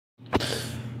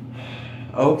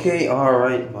Okay,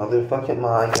 alright, motherfucking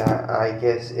my guy. I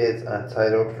guess it's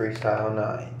Untitled Freestyle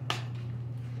 9.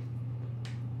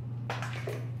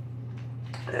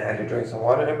 I had to drink some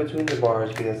water in between the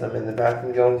bars because I'm in the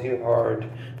bathroom going too hard.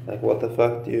 Like, what the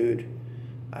fuck, dude?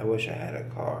 I wish I had a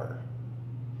car.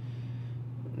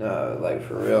 No, like,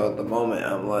 for real, at the moment,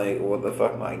 I'm like, what the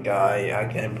fuck, my guy?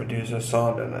 I can produce a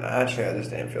song. And actually, I just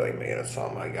didn't feel like making a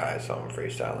song, my guy, so I'm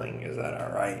freestyling. Is that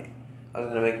alright? I was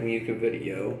gonna make a music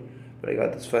video, but I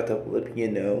got this fucked up lip,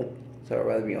 So I'd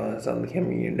rather be honest on the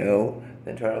camera,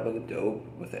 than try to look dope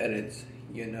with edits,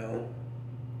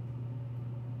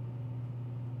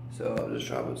 So I'm just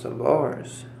dropping some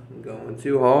bars. I'm going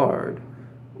too hard.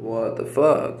 What the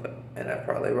fuck? And I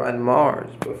probably run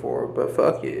Mars before, but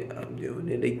fuck it. I'm doing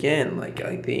it again, like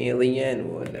the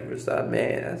alien will never stop,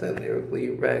 man. As I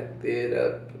lyrically wrecked it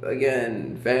up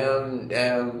again. Found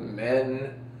down,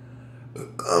 man.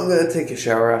 I'm gonna take a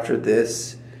shower after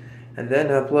this and then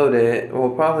upload it.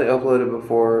 We'll probably upload it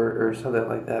before or something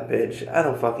like that, bitch. I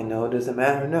don't fucking know. It doesn't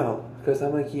matter, no. Because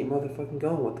I'm gonna keep motherfucking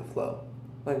going with the flow.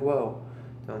 Like, whoa.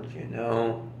 Don't you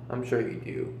know? I'm sure you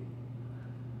do.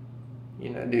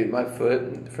 Dude, my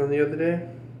foot from the other day,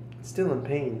 it's still in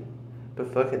pain.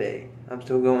 But fuck it, eh? I'm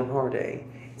still going hard, eh?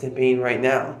 It's in pain right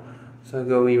now. So I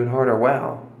go even harder,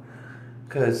 wow.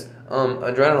 Cause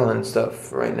adrenaline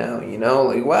stuff right now,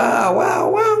 like wow, wow,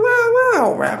 wow, wow,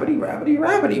 wow, rabbity, rabbity,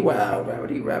 rabbity, wow,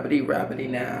 rabbity, rabbity, rabbity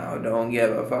now. Don't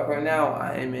give a fuck right now.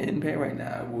 I am in pain right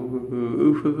now. Woo, woo,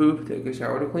 woo, woo, woo. Take a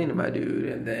shower to clean it, my dude,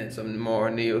 and then some more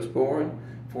Neosporin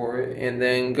for it, and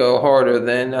then go harder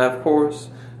than, of course,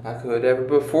 I could ever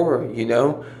before,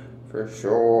 For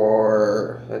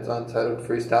sure. It's Untitled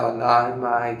Freestyle 9,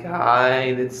 my guy.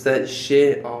 It's that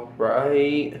shit,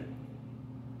 alright.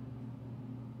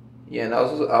 Yeah, and I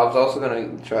was also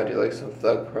gonna try to do like some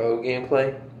Thug Pro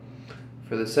gameplay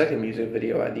for the second music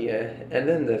video idea, and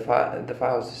then the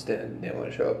files just didn't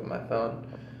want to show up on my phone.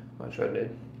 I tried to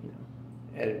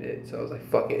edit it, so I was like,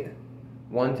 fuck it,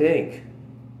 one take.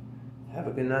 Have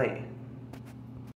a good night.